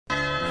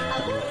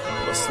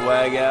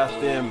Swag out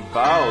them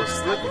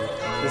boss. Look,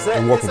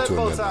 and welcome to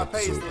another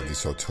episode of the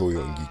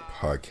Sartorial and Geek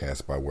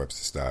podcast by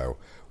Webster Style,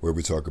 where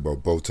we talk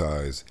about bow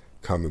ties,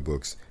 comic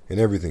books,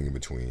 and everything in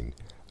between.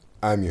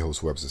 I'm your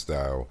host, Webster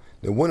Style.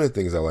 Now, one of the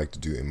things I like to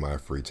do in my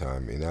free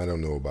time, and I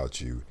don't know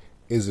about you,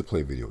 is to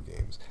play video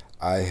games.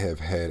 I have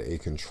had a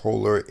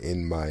controller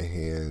in my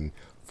hand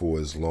for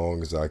as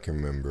long as I can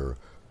remember,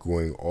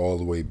 going all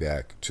the way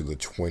back to the the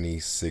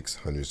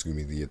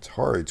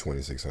Atari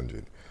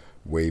 2600.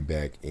 Way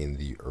back in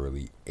the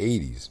early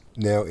 80s.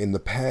 Now, in the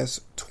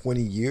past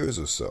 20 years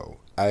or so,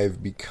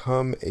 I've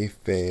become a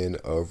fan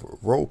of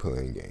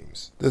role-playing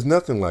games. There's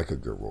nothing like a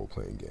good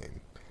role-playing game.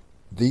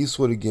 These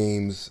sort of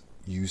games,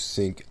 you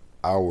sink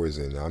hours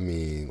in. I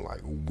mean,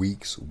 like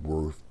weeks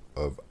worth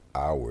of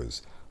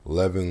hours,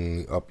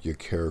 leveling up your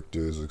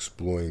characters,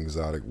 exploring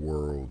exotic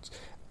worlds,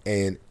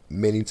 and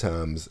many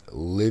times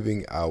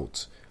living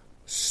out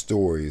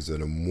stories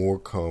that are more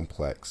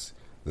complex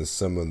than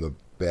some of the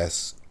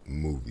best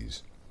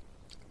movies.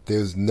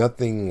 There's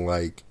nothing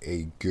like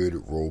a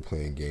good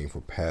role-playing game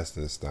for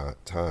passing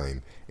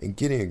time and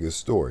getting a good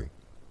story.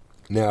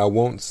 Now, I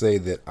won't say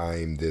that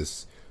I'm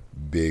this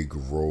big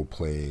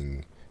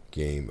role-playing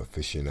game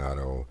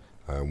aficionado.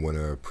 In one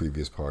of our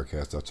previous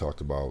podcasts, I talked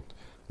about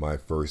my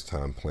first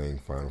time playing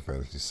Final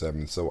Fantasy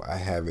VII, so I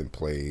haven't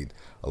played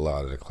a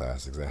lot of the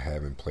classics. I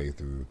haven't played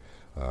through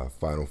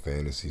Final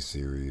Fantasy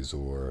series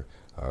or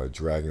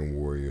Dragon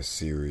Warrior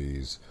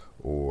series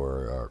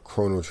or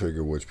Chrono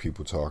Trigger, which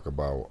people talk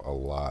about a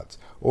lot,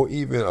 or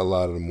even a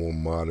lot of the more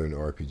modern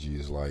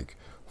RPGs like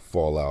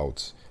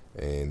Fallout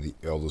and the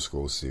Elder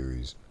Scrolls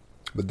series.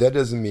 But that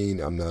doesn't mean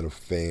I'm not a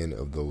fan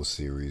of those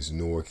series,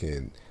 nor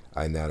can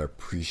I not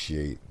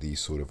appreciate the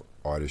sort of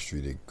artistry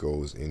that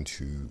goes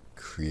into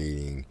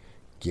creating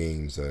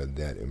games that are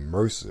that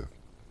immersive.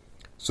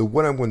 So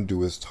what I'm going to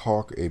do is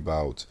talk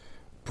about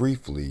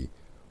briefly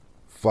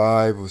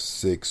 5 or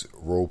 6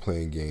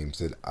 role-playing games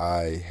that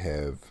I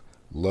have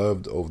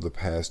loved over the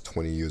past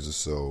 20 years or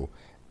so,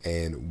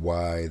 and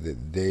why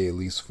that they, at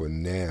least for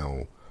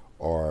now,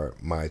 are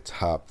my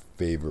top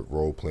favorite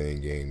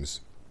role-playing games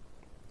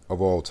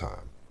of all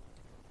time.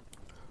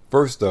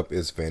 First up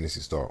is Phantasy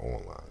Star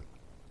Online.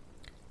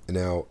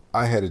 Now,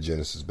 I had a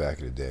Genesis back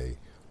in the day,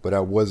 but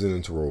I wasn't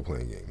into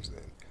role-playing games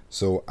then.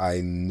 So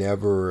I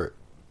never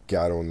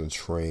got on the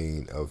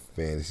train of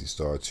Phantasy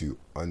Star to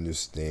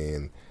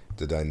understand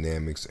the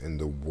dynamics and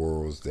the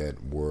worlds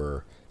that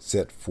were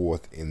set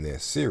forth in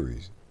that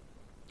series.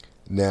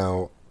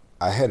 Now,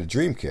 I had a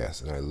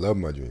Dreamcast, and I love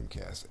my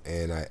Dreamcast,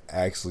 and I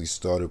actually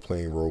started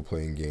playing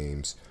role-playing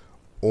games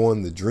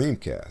on the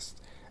Dreamcast.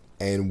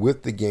 And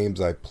with the games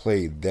I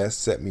played, that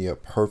set me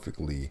up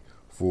perfectly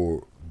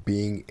for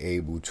being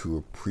able to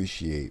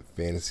appreciate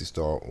Phantasy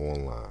Star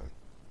Online.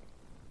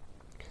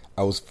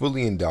 I was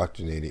fully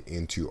indoctrinated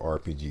into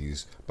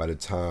RPGs by the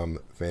time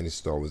Phantasy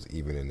Star was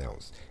even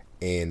announced,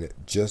 and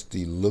just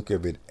the look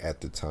of it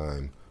at the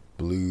time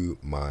blew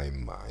my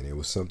mind. It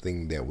was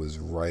something that was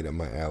right up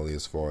my alley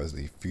as far as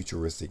the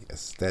futuristic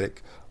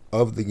aesthetic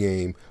of the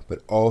game,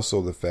 but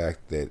also the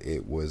fact that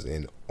it was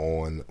an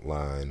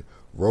online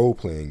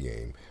role-playing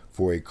game.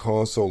 For a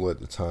console at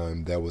the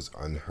time, that was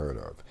unheard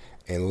of.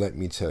 And let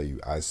me tell you,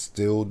 I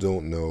still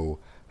don't know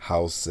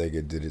how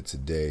Sega did it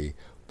today,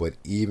 but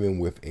even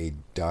with a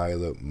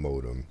dial-up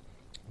modem,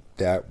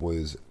 that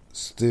was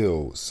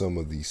still some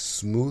of the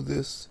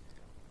smoothest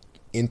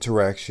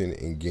interaction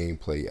and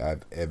gameplay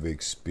I've ever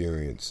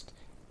experienced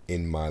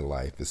in my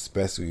life,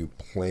 especially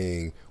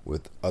playing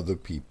with other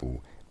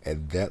people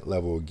at that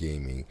level of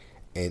gaming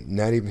and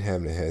not even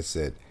having a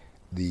headset.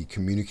 The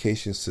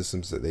communication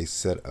systems that they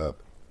set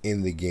up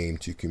in the game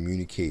to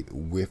communicate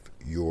with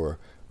your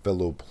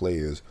fellow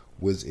players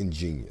was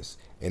ingenious,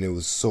 and it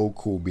was so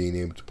cool being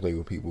able to play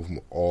with people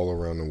from all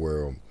around the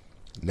world,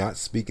 not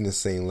speaking the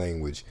same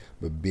language,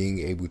 but being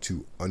able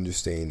to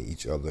understand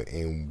each other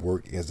and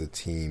work as a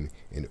team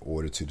in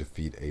order to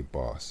defeat a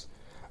boss.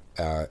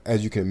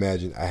 As you can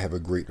imagine, I have a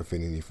great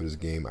affinity for this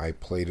game. I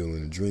played it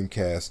on the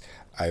Dreamcast.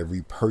 I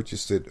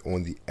repurchased it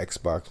on the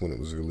Xbox when it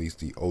was released,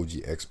 the OG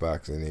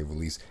Xbox, and they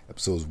released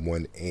episodes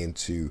 1 and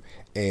 2.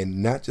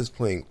 And not just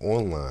playing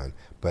online,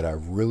 but I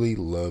really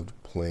loved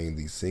playing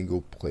the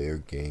single player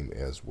game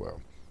as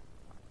well.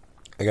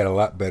 I got a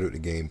lot better at the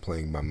game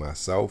playing by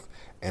myself,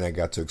 and I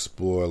got to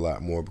explore a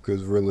lot more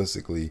because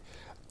realistically,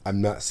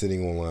 I'm not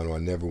sitting online, or I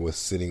never was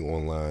sitting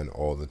online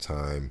all the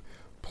time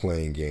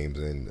playing games,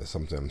 and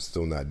something I'm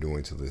still not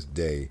doing to this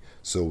day.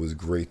 So it was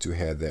great to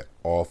have that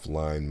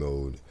offline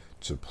mode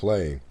to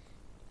play.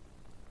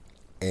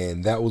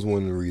 And that was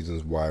one of the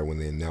reasons why when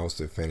they announced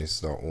that Phantasy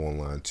Star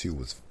Online 2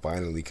 was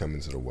finally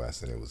coming to the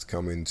West, and it was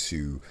coming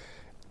to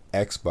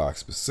Xbox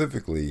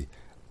specifically,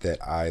 that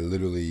I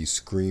literally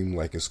screamed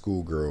like a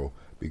schoolgirl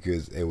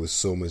because it was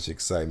so much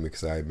excitement,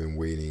 because I had been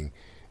waiting,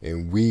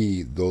 and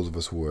those of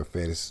us who are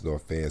Phantasy Star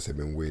fans, have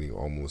been waiting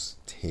almost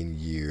 10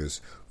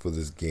 years for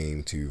this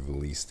game to be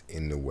released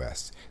in the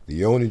West.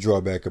 The only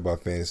drawback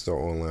about Phantasy Star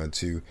Online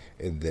 2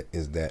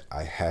 is that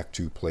I have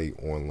to play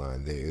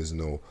online. There is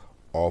no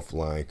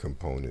offline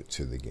component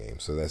to the game.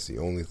 So that's the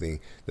only thing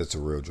that's a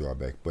real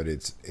drawback. But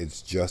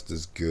it's just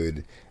as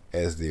good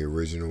as the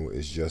original.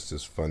 It's just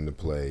as fun to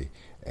play,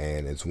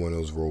 and it's one of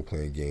those role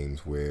playing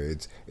games where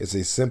it's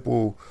a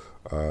simple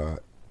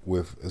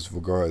with as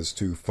regards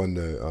to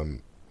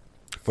fundamentals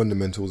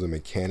and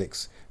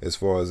mechanics as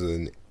far as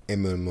an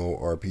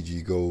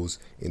MMORPG goes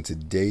in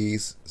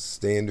today's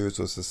standards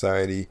of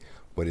society,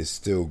 but it's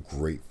still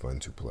great fun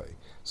to play.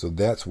 So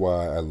that's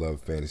why I love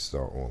Phantasy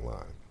Star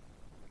Online.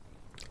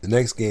 The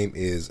next game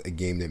is a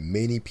game that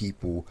many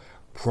people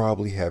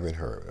probably haven't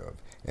heard of,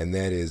 and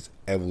that is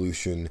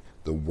Evolution: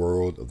 The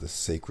World of the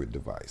Sacred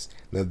Device.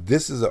 Now,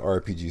 this is an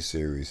RPG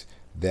series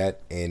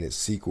that and its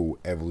sequel,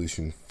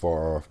 Evolution: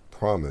 Far Off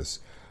Promise,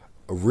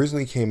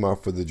 originally came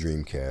out for the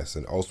Dreamcast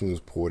and also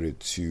was ported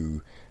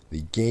to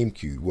the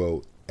GameCube.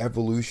 Well,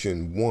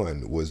 Evolution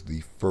 1 was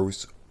the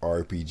first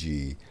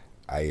RPG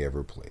I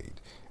ever played.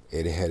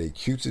 It had a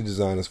cutesy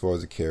design as far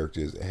as the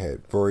characters. It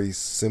had very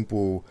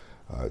simple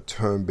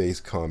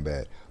turn-based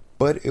combat,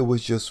 but it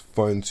was just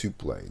fun to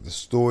play. The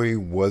story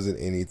wasn't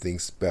anything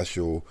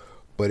special,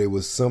 but it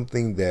was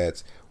something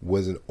that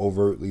wasn't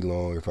overtly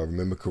long. If I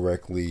remember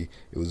correctly,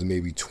 it was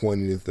maybe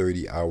 20 to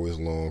 30 hours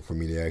long for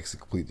me to actually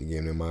complete the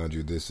game. And mind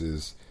you, this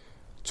is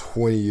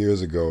 20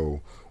 years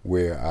ago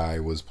where I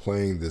was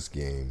playing this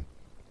game.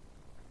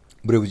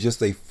 But it was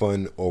just a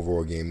fun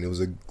overall game. And it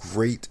was a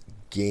great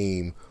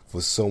game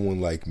for someone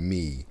like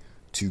me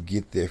to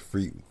get their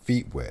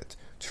feet wet,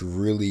 to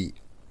really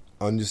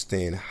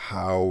understand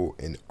how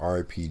an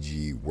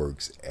RPG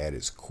works at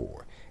its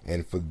core.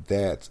 And for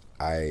that,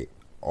 I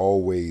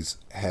always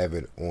have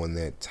it on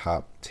that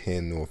top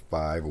 10 or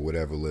 5 or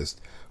whatever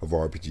list of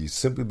RPGs,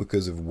 simply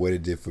because of what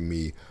it did for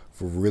me,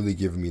 for really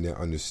giving me that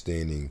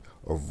understanding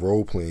of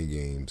role-playing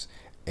games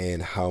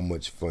and how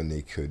much fun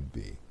they could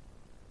be.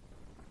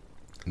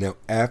 Now,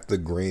 after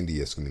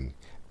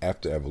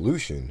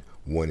Evolution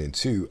 1 and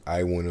 2,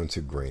 I went on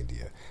to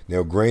Grandia.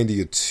 Now,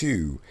 Grandia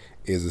 2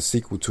 is a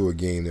sequel to a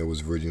game that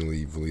was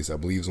originally released, I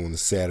believe it was on the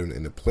Saturn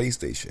and the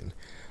PlayStation.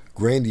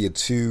 Grandia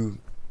 2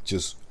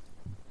 just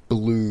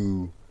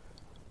blew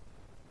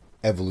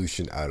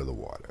Evolution out of the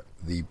water.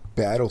 The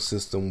battle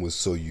system was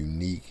so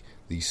unique,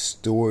 the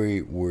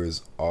story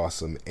was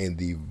awesome, and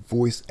the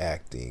voice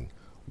acting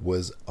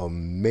was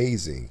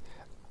amazing.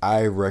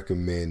 I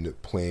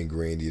recommend playing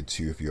Grandia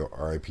 2 if you're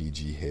an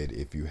RPG head,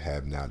 if you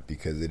have not,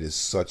 because it is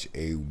such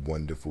a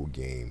wonderful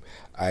game.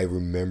 I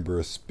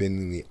remember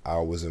spending the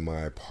hours in my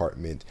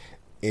apartment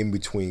in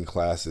between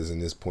classes, and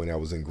at this point I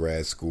was in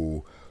grad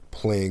school,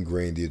 playing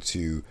Grandia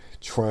 2,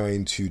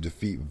 trying to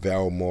defeat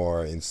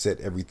Valmar and set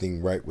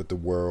everything right with the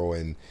world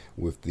and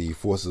with the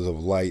forces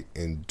of light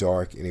and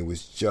dark, and it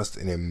was just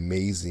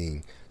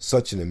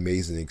such an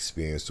amazing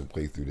experience to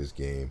play through this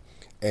game.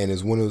 And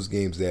it's one of those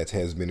games that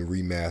has been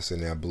remastered,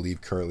 and I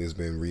believe currently has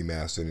been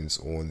remastered, and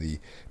it's on the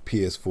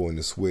PS4 and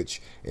the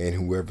Switch. And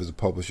whoever the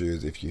publisher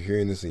is, if you're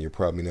hearing this and you're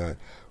probably not,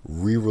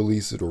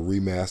 re-release it or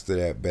remaster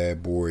that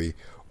bad boy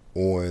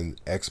on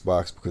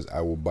Xbox, because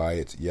I will buy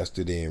it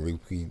yesterday and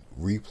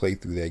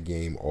replay through that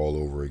game all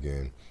over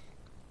again.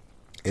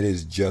 It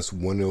is just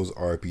one of those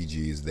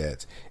RPGs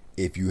that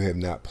if you have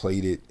not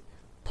played it,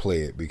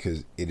 play it,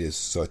 because it is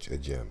such a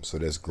gem. So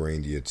that's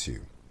Grandia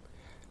 2.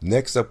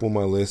 Next up on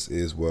my list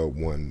is, well,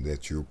 one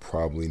that you're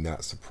probably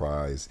not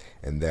surprised,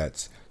 and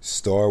that's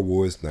Star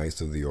Wars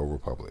Knights of the Old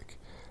Republic.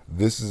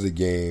 This is a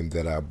game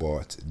that I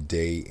bought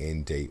day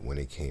and date when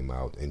it came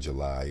out in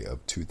July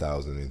of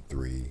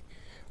 2003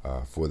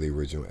 for the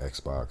original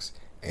Xbox,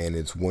 and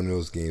it's one of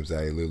those games that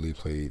I literally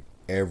played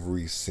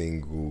every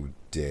single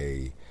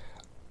day.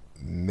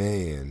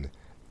 Man,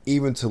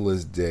 even to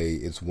this day,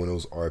 it's one of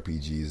those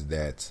RPGs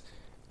that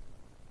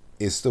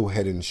is still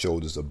head and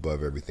shoulders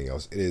above everything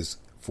else. It is,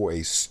 for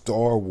a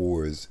Star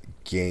Wars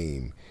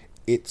game,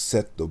 it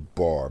set the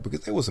bar,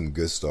 because there were some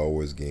good Star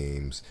Wars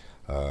games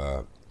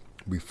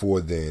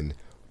before then,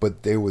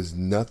 but there was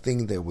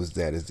nothing that was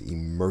that as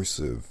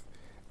immersive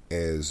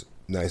as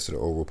Knights of the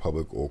Old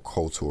Republic, or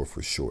KOTOR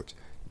for short.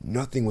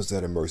 Nothing was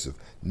that immersive.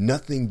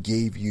 Nothing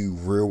gave you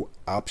real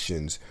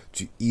options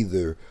to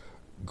either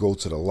go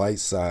to the light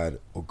side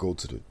or go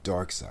to the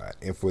dark side,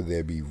 and for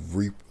there be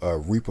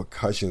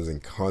repercussions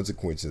and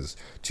consequences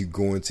to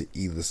going to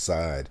either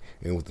side.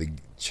 And with the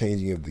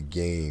changing of the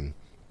game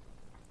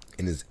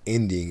and its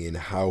ending and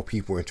how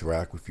people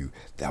interact with you,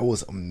 that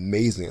was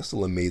amazing. That's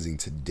still amazing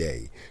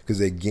today, because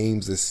there are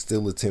games that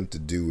still attempt to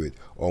do it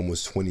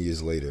almost 20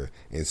 years later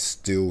and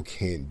still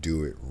can't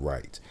do it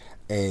right.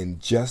 And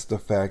just the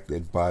fact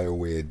that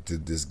BioWare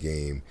did this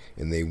game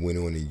and they went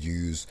on and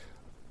used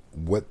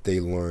what they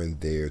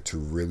learned there to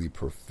really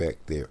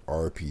perfect their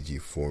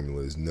RPG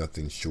formula is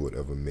nothing short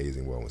of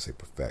amazing. Well, I won't say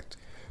perfect,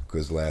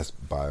 because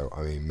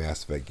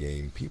Mass Effect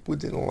game, people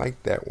didn't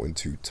like that one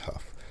too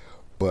tough.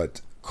 But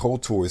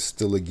KOTOR is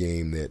still a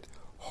game that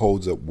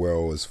holds up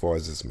well as far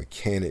as its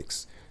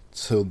mechanics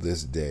till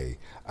this day.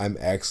 I'm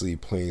actually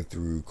playing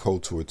through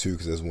KOTOR 2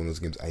 because that's one of those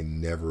games I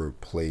never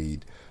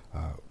played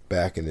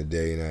back in the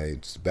day, and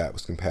it's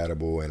backwards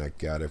compatible, and I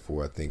got it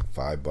for I think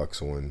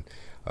 $5 on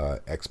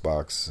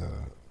Xbox,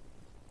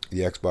 the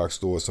Xbox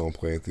store, so I'm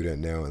playing through that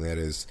now, and that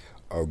is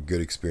a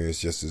good experience,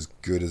 just as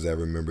good as I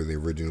remember the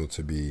original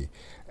to be.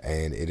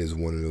 And it is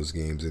one of those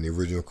games, and the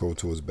original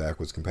KOTOR is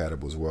backwards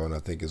compatible as well, and I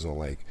think it's on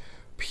like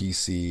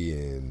PC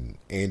and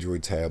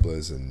Android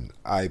tablets and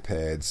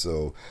iPads,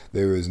 so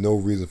there is no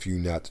reason for you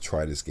not to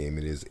try this game.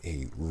 It is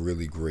a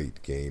really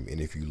great game,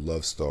 and if you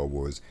love Star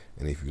Wars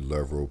and if you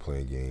love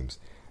role-playing games,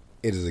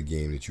 it is a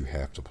game that you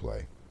have to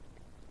play.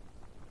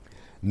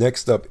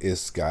 Next up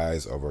is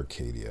Skies of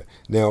Arcadia.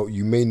 Now,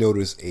 you may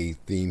notice a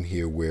theme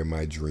here where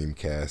my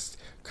Dreamcast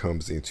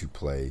comes into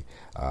play.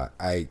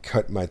 I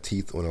cut my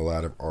teeth on a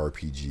lot of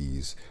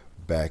RPGs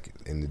back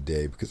in the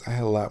day because I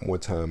had a lot more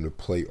time to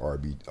play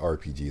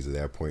RPGs at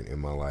that point in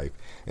my life.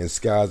 And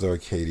Skies of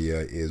Arcadia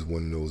is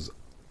one of those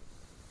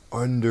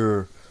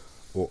under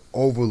or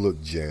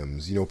overlooked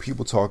gems. You know,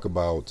 people talk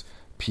about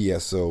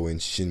PSO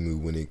and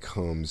Shenmue when it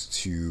comes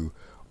to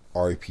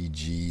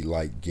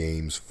RPG-like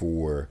games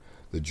for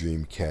the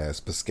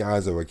Dreamcast, but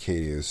Skies of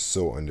Arcadia is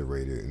so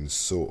underrated and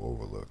so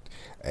overlooked.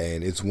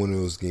 And it's one of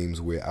those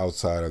games where,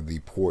 outside of the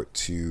port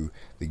to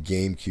the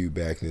GameCube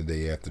back in the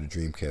day after the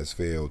Dreamcast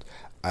failed,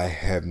 I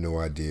have no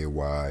idea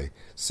why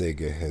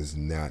Sega has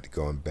not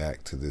gone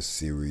back to this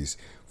series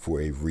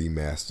for a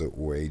remaster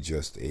or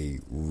just a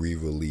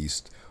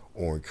re-released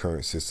on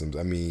current systems.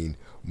 I mean,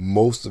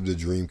 most of the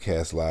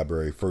Dreamcast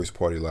library, first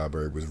party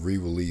library, was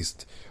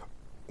re-released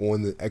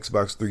on the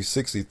Xbox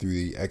 360 through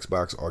the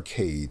Xbox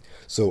Arcade,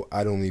 so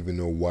I don't even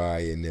know why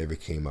it never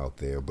came out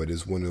there. But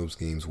it's one of those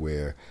games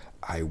where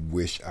I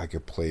wish I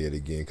could play it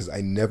again, because I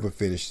never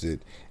finished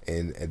it,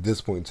 and at this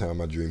point in time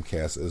my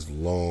Dreamcast is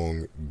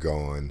long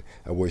gone.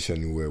 I wish I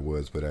knew where it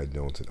was, but I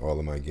don't. In all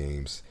of my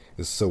games,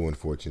 it's so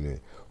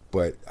unfortunate.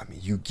 But I mean,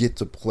 you get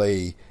to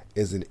play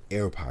as an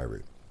air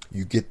pirate.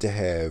 You get to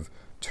have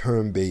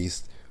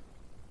turn-based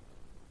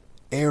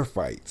air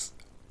fights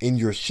in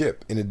your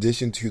ship, in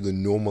addition to the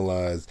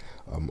normalized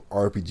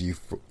RPG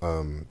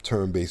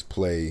turn-based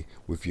play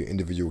with your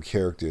individual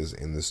characters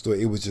in the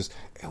story. It was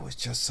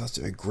just such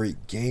a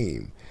great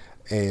game,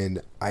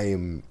 and I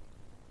am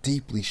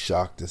deeply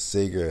shocked that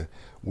Sega,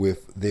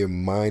 with their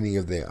mining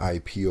of their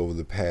IP over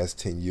the past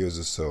 10 years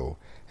or so,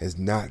 has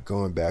not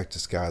gone back to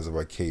Skies of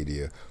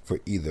Arcadia for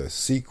either a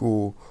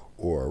sequel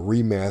or a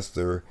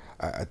remaster.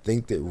 I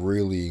think that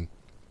really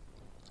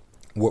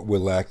what we're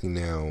lacking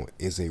now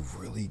is a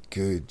really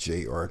good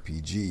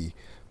JRPG,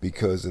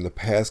 because in the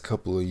past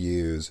couple of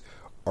years,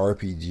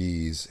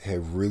 RPGs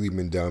have really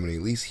been dominated,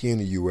 at least here in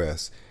the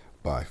US,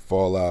 by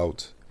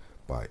Fallout,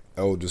 by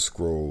Elder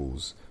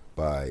Scrolls,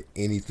 by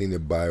anything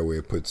that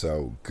BioWare puts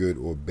out, good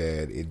or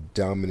bad. It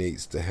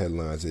dominates the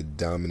headlines, it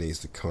dominates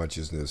the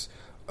consciousness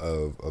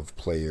of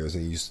players,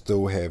 and you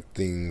still have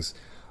things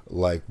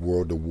like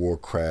World of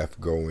Warcraft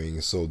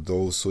going, so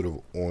those sort of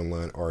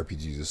online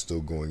RPGs are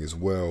still going as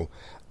well.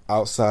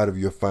 Outside of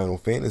your Final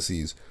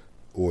Fantasies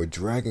or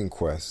Dragon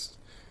Quest,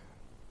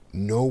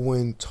 no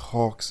one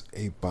talks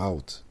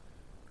about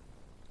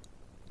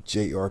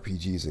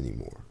JRPGs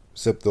anymore,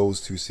 except those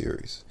two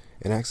series.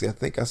 And actually, I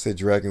think I said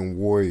Dragon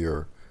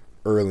Warrior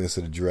earlier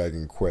instead of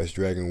Dragon Quest.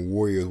 Dragon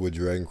Warrior is what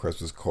Dragon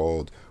Quest was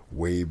called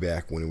way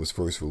back when it was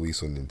first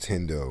released on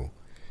Nintendo.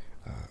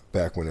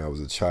 Back when I was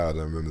a child,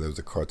 I remember there was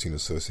a cartoon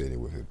associated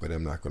with it, but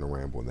I'm not going to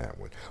ramble on that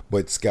one.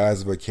 But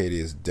Skies of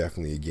Arcadia is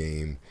definitely a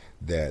game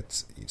that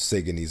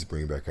Sega needs to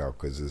bring back out,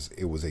 because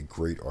it was a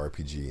great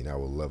RPG, and I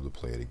would love to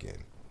play it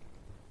again.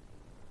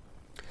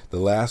 The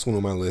last one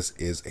on my list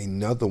is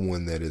another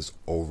one that is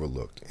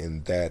overlooked,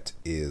 and that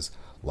is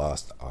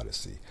Lost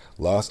Odyssey.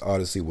 Lost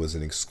Odyssey was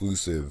an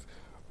exclusive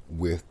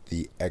with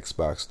the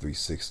Xbox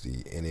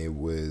 360, and it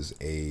was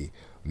a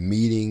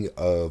meeting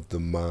of the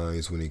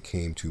minds when it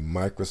came to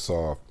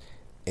Microsoft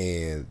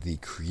and the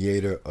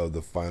creator of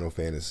the Final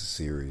Fantasy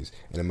series.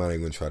 And I'm not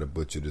even going to try to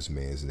butcher this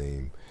man's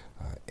name,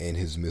 and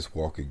his Miss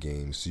Walker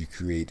games, to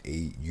create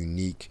a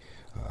unique,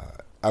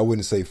 I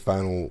wouldn't say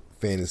Final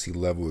Fantasy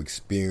level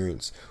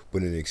experience,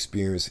 but an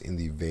experience in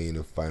the vein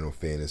of Final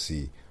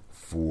Fantasy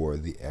for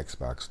the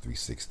Xbox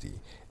 360.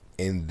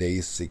 And they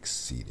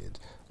succeeded.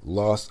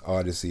 Lost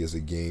Odyssey is a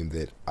game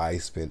that I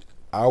spent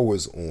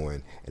hours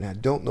on, and I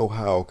don't know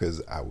how,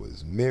 because I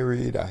was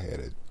married, I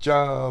had a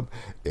job,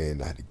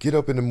 and I had to get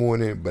up in the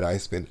morning, but I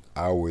spent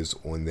hours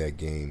on that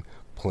game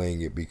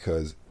playing it,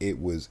 because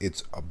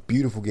it's a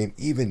beautiful game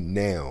even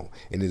now,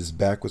 and it is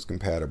backwards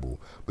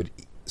compatible, but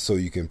so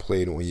you can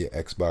play it on your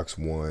Xbox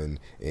One,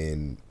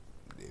 and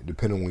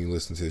depending on when you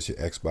listen to this, your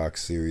Xbox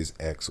Series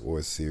X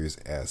or Series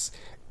S,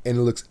 and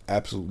it looks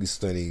absolutely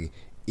stunning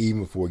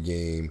even for a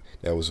game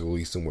that was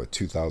released in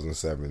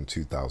 2007,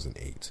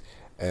 2008.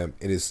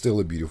 It is still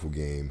a beautiful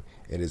game.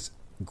 It is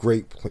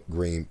great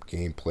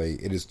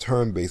gameplay. It is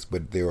turn-based,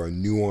 but there are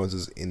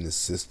nuances in the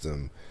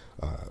system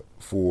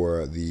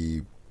for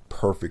the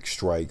perfect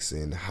strikes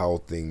and how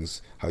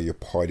your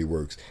party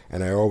works.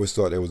 And I always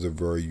thought that was a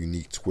very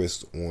unique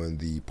twist on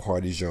the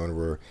party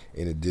genre,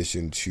 in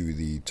addition to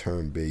the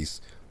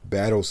turn-based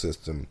battle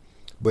system.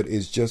 but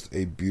it's just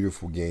a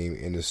beautiful game.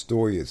 And the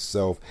story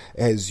itself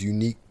has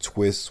unique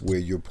twists where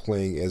you're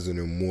playing as an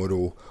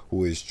immortal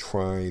who is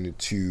trying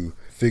to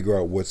figure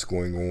out what's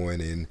going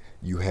on, and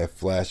you have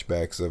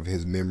flashbacks of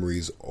his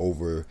memories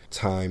over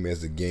time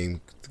as the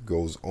game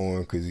goes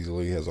on, because he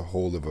only has a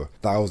whole of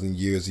 1,000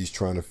 years he's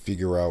trying to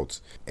figure out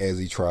as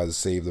he tries to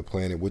save the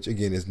planet, which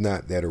again is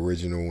not that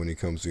original when it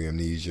comes to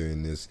amnesia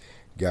and this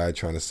guy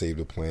trying to save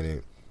the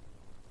planet.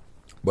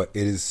 But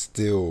it is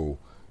still,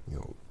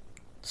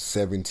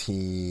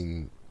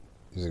 13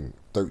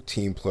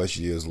 plus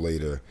years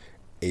later,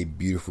 a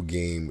beautiful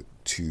game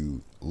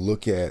to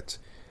look at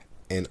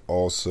and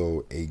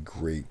also a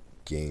great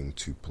game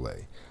to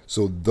play.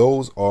 So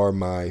those are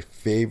my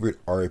favorite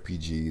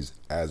RPGs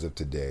as of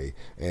today,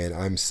 and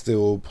I'm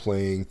still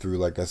playing through,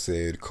 like I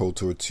said,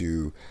 KOTOR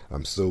 2.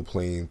 I'm still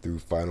playing through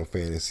Final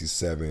Fantasy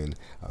 7.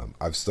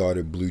 I've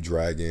started Blue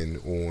Dragon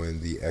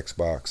on the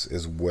Xbox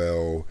as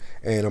well,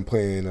 and I'm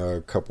playing a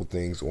couple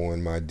things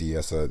on my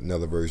DS,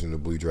 another version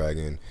of Blue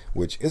Dragon,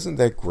 which isn't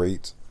that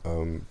great,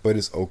 but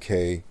it's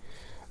okay.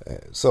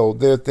 So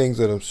there are things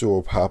that I'm sure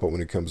will pop up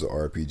when it comes to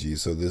RPGs,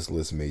 so this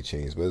list may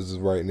change, but as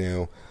of right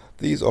now,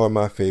 these are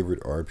my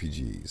favorite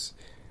RPGs.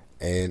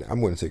 And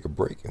I'm going to take a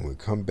break, and we'll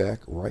come back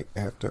right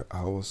after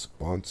our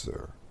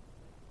sponsor.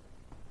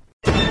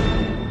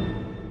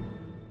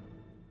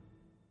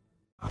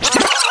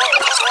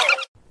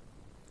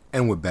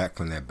 And we're back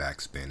from that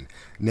backspin.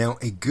 Now,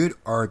 a good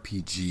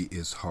RPG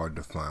is hard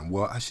to find.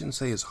 Well, I shouldn't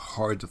say it's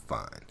hard to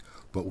find,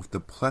 but with the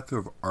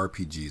plethora of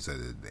RPGs that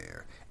are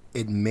there,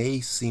 it may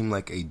seem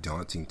like a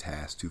daunting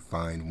task to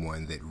find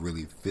one that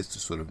really fits the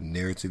sort of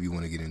narrative you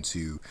want to get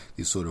into,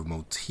 the sort of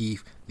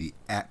motif, the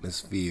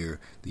atmosphere,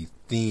 the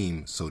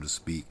theme, so to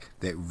speak,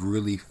 that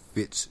really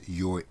fits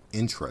your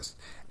interest.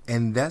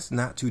 And that's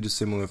not too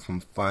dissimilar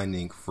from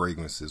finding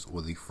fragrances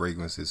or the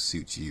fragrances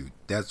suit you.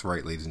 That's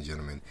right, ladies and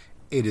gentlemen.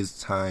 It is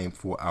time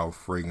for our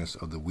fragrance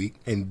of the week.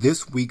 And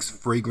this week's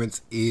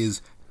fragrance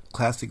is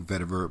Classic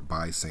Vetiver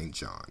by St.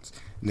 John's.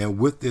 Now,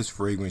 with this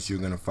fragrance, you're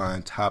going to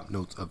find top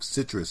notes of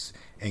citrus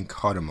and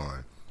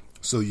cardamom.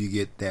 So you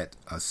get that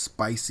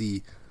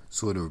spicy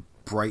sort of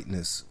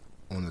brightness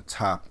on the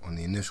top, on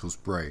the initial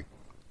spray.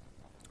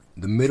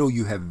 The middle,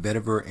 you have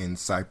vetiver and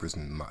cypress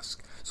and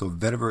musk. So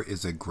vetiver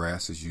is a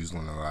grass that's used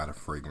on a lot of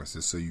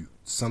fragrances. So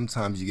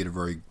sometimes you get a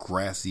very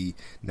grassy,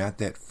 not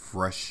that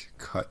fresh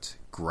cut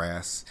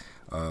grass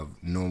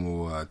of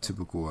normal,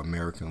 typical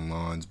American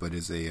lawns, but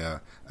it's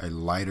a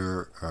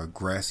lighter,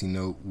 grassy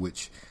note,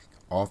 which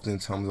often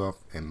comes off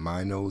in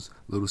my nose,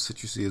 a little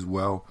citrusy as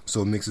well.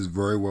 So it mixes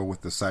very well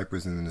with the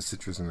cypress and then the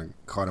citrus and the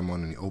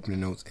cardamom and the opening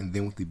notes. And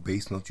then with the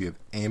base notes, you have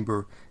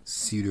amber,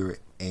 cedar,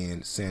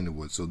 and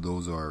sandalwood. So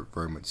those are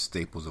very much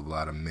staples of a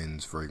lot of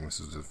men's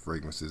fragrances or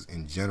fragrances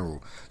in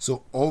general.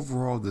 So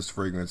overall, this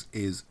fragrance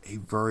is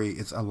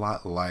it's a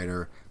lot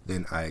lighter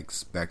than I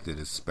expected,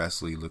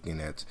 especially looking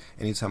at,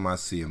 anytime I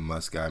see a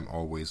musk, I'm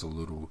always a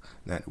little,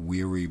 not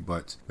weary,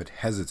 but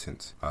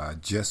hesitant,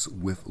 just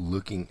with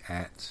looking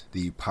at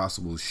the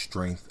possible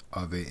strength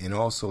of it. And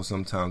also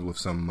sometimes with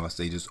some musk,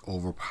 they just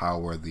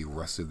overpower the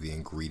rest of the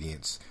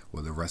ingredients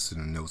or the rest of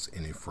the notes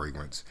in a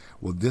fragrance.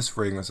 Well, this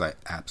fragrance I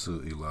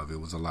absolutely love. It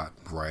was a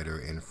lot brighter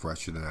and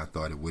fresher than I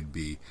thought it would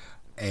be.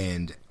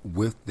 And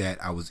with that,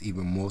 I was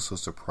even more so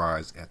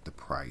surprised at the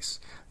price.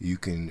 You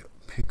can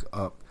pick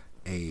up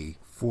a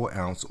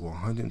 4-ounce or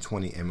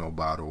 120 ml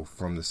bottle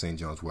from the St.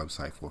 John's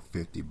website for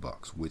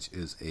 $50, which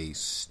is a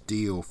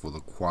steal for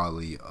the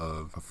quality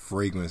of a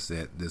fragrance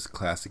that this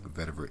Classic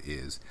Vetiver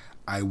is.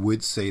 I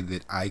would say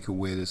that I could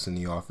wear this in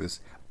the office.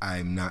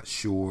 I'm not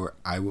sure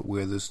I would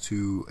wear this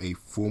to a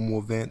formal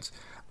event,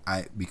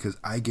 because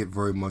I get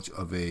very much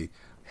of a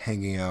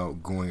hanging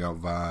out, going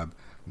out vibe,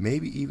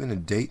 maybe even a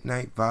date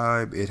night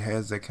vibe. It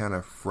has that kind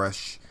of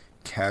fresh,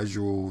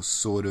 casual,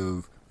 sort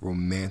of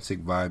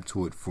romantic vibe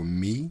to it for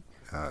me.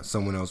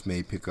 Someone else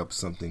may pick up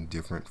something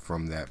different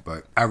from that,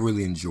 but I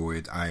really enjoy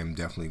it. I am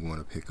definitely going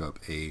to pick up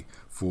a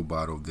full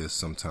bottle of this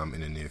sometime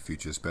in the near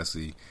future,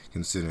 especially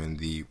considering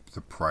the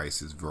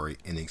price is very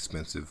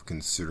inexpensive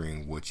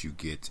considering what you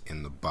get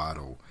in the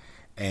bottle.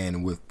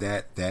 And with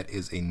that, that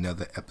is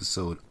another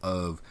episode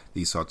of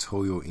the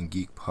Sartorial and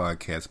Geek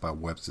podcast by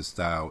Webster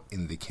Style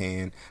in the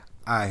can.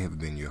 I have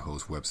been your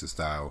host, Webster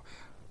Style.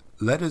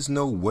 Let us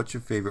know what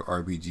your favorite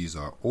RPGs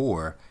are,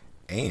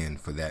 and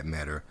for that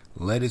matter,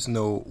 let us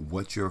know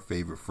what your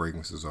favorite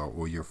fragrances are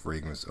or your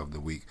fragrance of the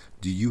week.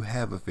 Do you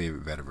have a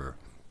favorite vetiver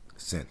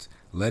scent?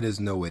 Let us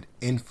know at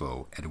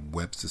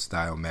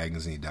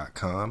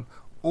info@websterstylemagazine.com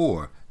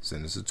or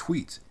send us a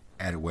tweet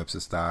at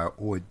 @WebsterStyle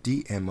or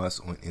DM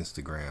us on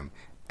Instagram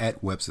at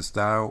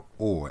 @WebsterStyle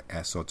or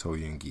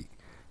 @Sartorial Geek.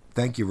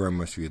 Thank you very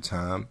much for your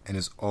time, and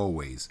as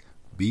always,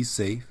 be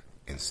safe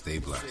and stay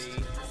blessed.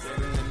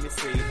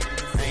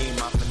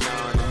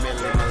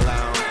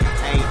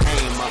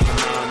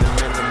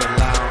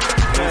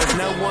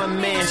 No one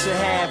man should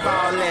have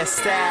all that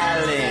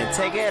styling.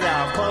 Take it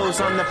off, clothes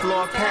on the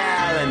floor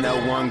piling. No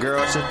one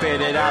girl should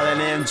fit it all in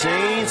them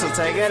jeans. So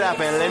take it up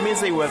and let me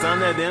see what's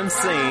under them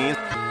seams.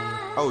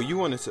 Oh, you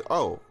wanted to?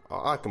 Oh,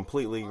 I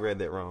completely read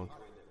that wrong.